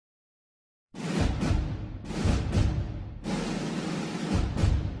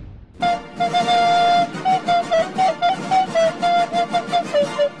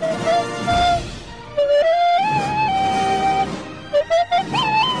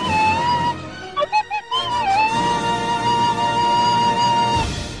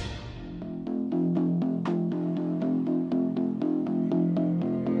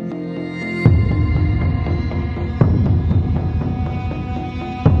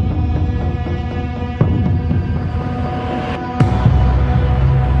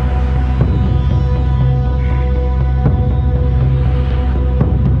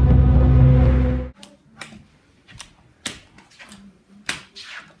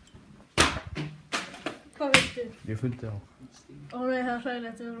Hvað viltu? Ég fundi á. Ó nei, það er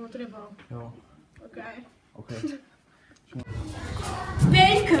hræðilegt, við erum að drepa á. Já. Ok.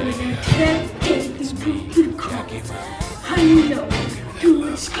 Velkomin til Dating.com. Halló, þú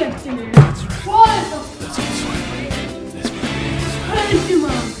er skemmtilegur. Hvað er það? Höldum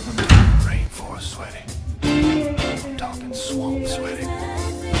á því. Rainforest sweating. Top and swamp sweating.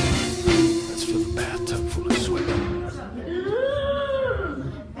 Let's fill the bathtub full of sweat.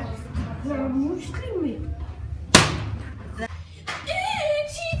 Það er múslimi.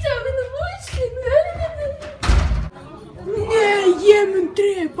 Sýta, það er múslimi. Nei, ég mun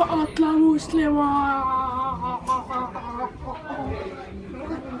drepa alla múslima.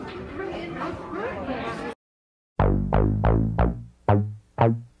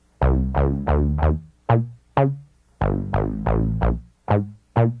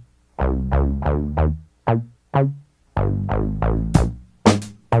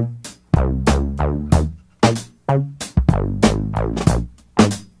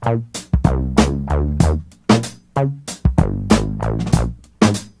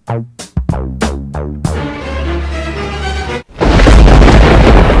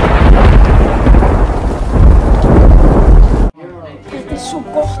 Þetta er svo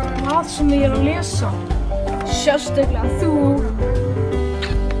gott blað sem ég er að lesa. Sérstaklega þú.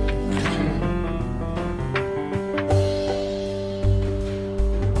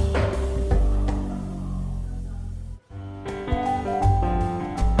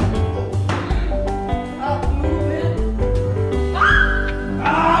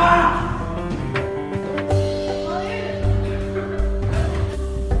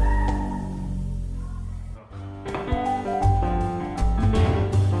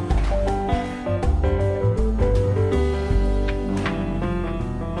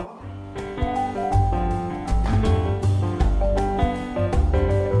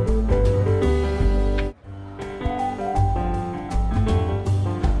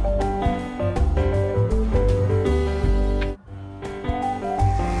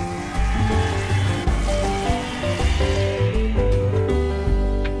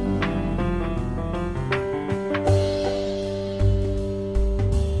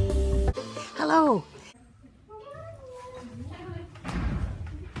 Hello.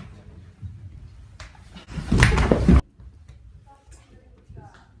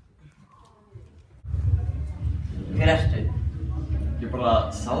 Hver ertu? Ég bara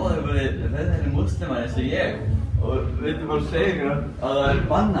sá að þau voru rauðhærðir múslimar eins og ég og vildi bara segja ykkur að það er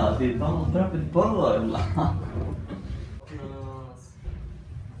bannað því Donald Trump vil borða það.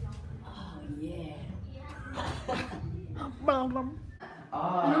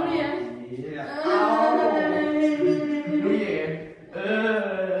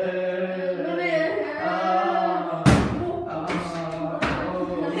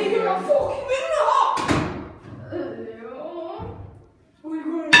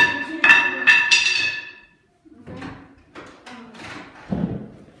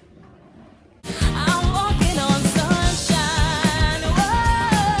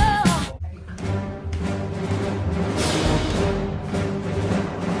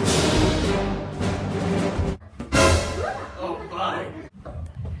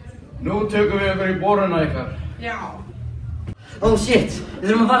 Nú tökum við ykkur í boruna ykkar. Já. Oh shit,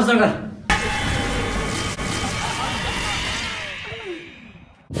 við þurfum að fara strákar.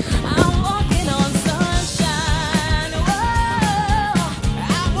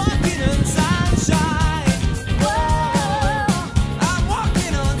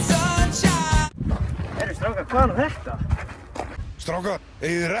 Strákar, hvað er þetta? Strákar,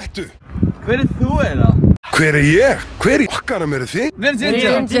 eigið þið réttu? Hver er þú eiginlega? Hver er ég? Hver í okkanum eru þið? Við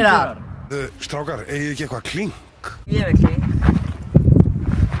erum Sinjar! Strákar, eigið þið ekki eitthvað klink? Ég hef klink.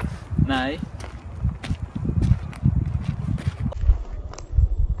 Nei.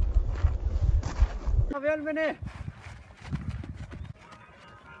 Hvað vélminni?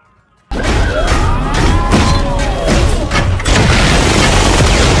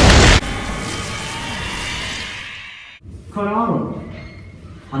 Hvað er Aron?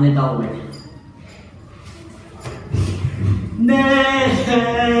 Hann er dáinn.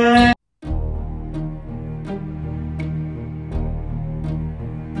 Nei!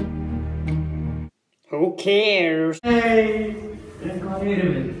 Who cares? Hey! Hvað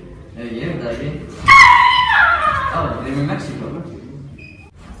erum við? Ég veit það ekki. Við erum í Mexíkó.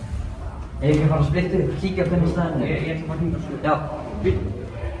 Ég ekki að fara að splitta upp, kíkja hvernig staðan er. Ég ætla að fara að hringa svo. Já, býtt.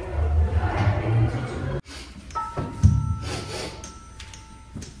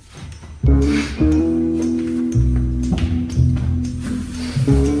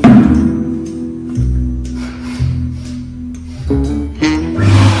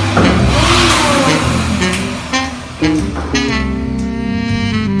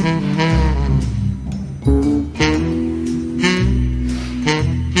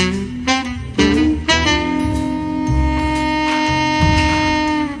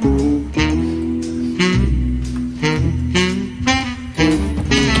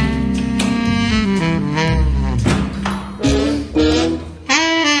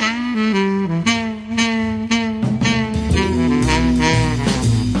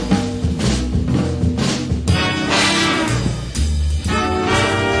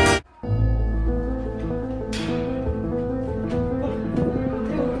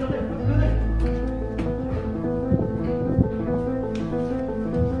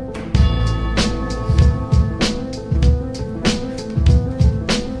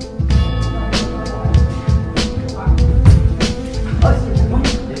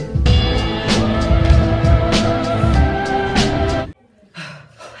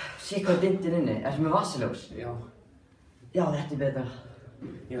 Sér hvað dimmt inni, ertu með vasaljós? Já. Já, þetta er betra.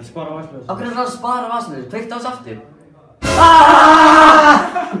 Ég vil spara vasaljós. Á hvernig er það að spara vasaljós? Kveiktu á þessu aftur.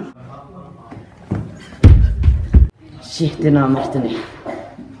 Shit, inn á Martini.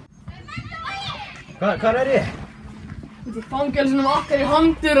 Hvar er ég? Þetta er fangelsunum okkar í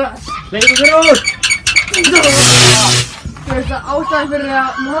Honduras. Hleypum þér út! Þú veist að ástæðan fyrir að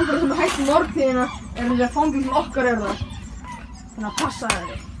Honduras sem er hægt morgtíðina er því að fangelsunum okkar eru það. Þannig að passa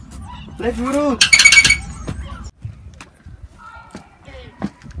þér. Hleypum þér út!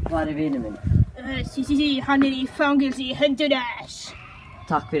 Hvað er vinur minn? Hann er í fangelsi í Honduras.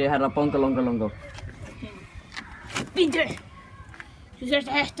 Takk fyrir herra Bongalongalongo. Býndu! Þú þarft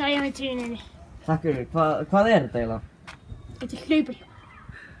að hætta í hann í tríninni. Takk fyrir, hvað er þetta eiginlega? Þetta er hlaupahjól.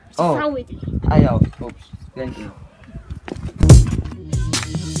 Ó. Þetta er fráviti. Æjá, úps, gleymdi ég.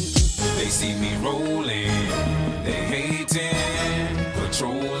 They see me rolling, they hating,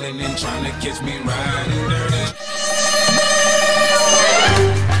 patrolling and trying to catch me riding dirty.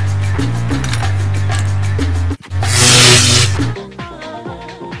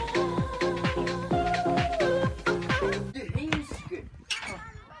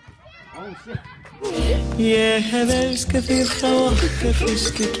 Ég hef elskað þig frá okkar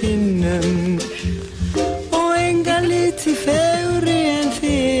fyrstu kynnum og engan liti fegurri en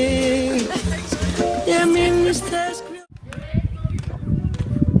þig. Ég minnist þess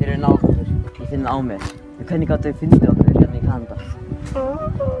Þeir eru nákvæmur, ég finn á mér. En hvernig gátu þau fundið okkur hérna í Kanada?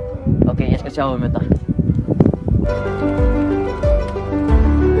 Ok, ég skal sjá þetta.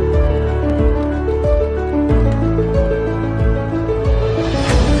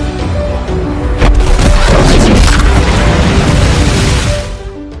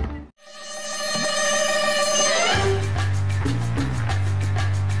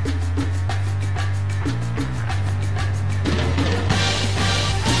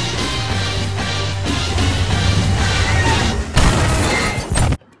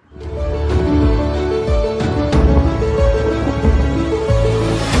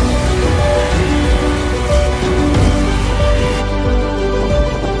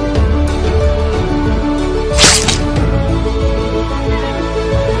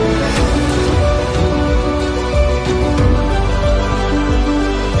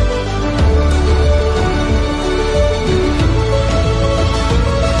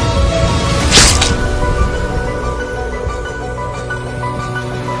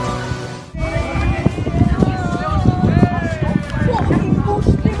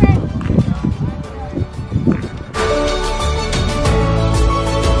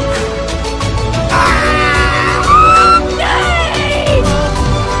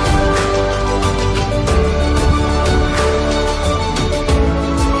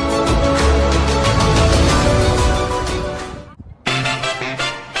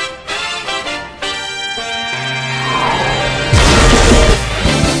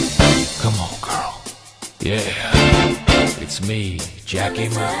 Yeah, it's me, Jackie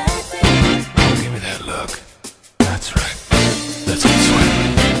Mo. Give me that look. That's right. Let's get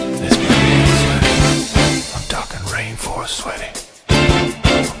sweaty. Let's be real sweaty. I'm talking rainforest sweaty.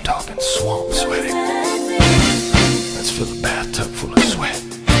 I'm talking swamp sweaty. Let's fill the bath.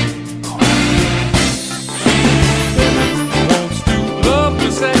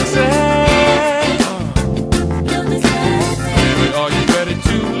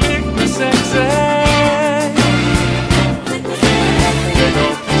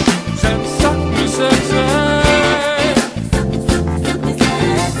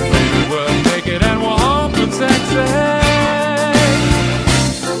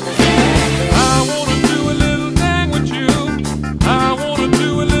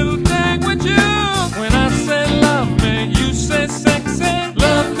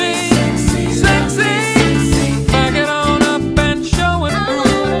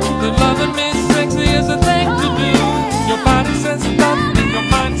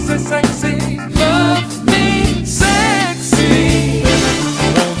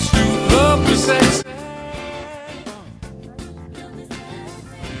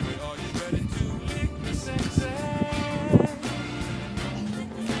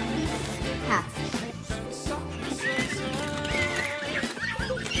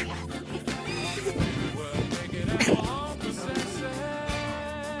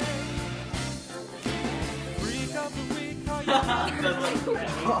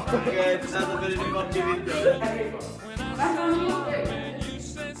 Ok, þetta fyrir í fokki vídeói.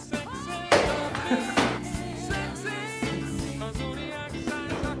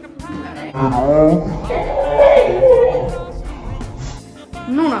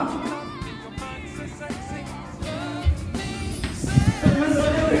 Núna.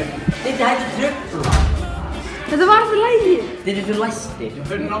 Þetta hætti tröggla. Þetta var fyrir lægi. Þetta er fyrir læstir.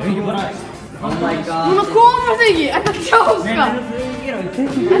 Oh my god. Núna komast ekki, þetta er tjóka.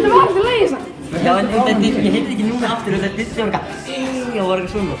 Þetta var fyrir lægi sann. Já, en ég heiti ekki núna aftur, þetta er eitthvað og var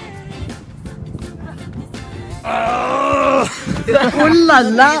eitthvað svona.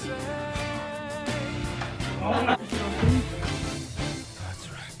 Úlala!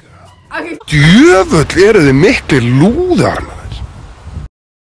 Djöfull eru þið miklir lúðar, maður.